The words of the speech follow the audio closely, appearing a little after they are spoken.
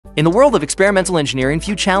In the world of experimental engineering,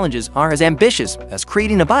 few challenges are as ambitious as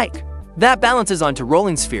creating a bike that balances onto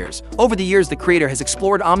rolling spheres. Over the years, the creator has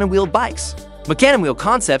explored omni-wheeled bikes, mechanical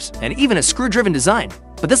concepts, and even a screw-driven design.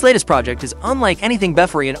 But this latest project is unlike anything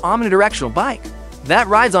before, an omnidirectional bike that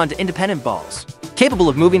rides onto independent balls, capable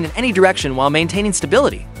of moving in any direction while maintaining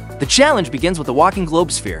stability. The challenge begins with the walking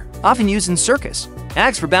globe sphere, often used in circus,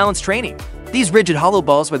 acts for balance training. These rigid hollow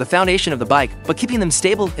balls were the foundation of the bike, but keeping them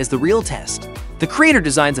stable is the real test. The creator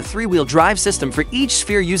designs a three-wheel drive system for each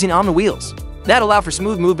sphere using Omni-wheels that allow for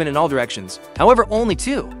smooth movement in all directions. However, only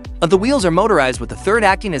 2 of the wheels are motorized, with the third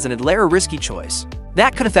acting as an risky choice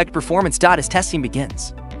that could affect performance. As testing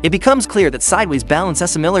begins, it becomes clear that sideways balance,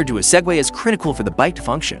 similar to a Segway, is critical for the bike to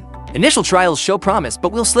function. Initial trials show promise,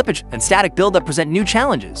 but wheel slippage and static buildup present new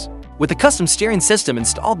challenges. With a custom steering system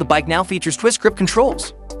installed, the bike now features twist grip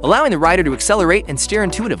controls, allowing the rider to accelerate and steer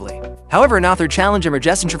intuitively. However, another challenge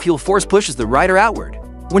emerges: centrifugal force pushes the rider outward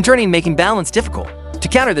when turning, making balance difficult. To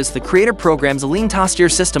counter this, the creator programs a lean toss steer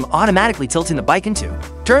system, automatically tilting the bike into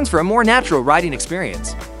turns for a more natural riding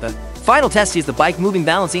experience. The final test is the bike moving,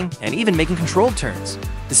 balancing, and even making controlled turns.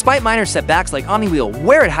 Despite minor setbacks like Omni-wheel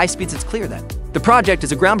wear at high speeds, it's clear that the project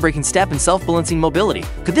is a groundbreaking step in self-balancing mobility.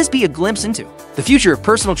 Could this be a glimpse into the future of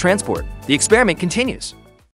personal transport? The experiment continues.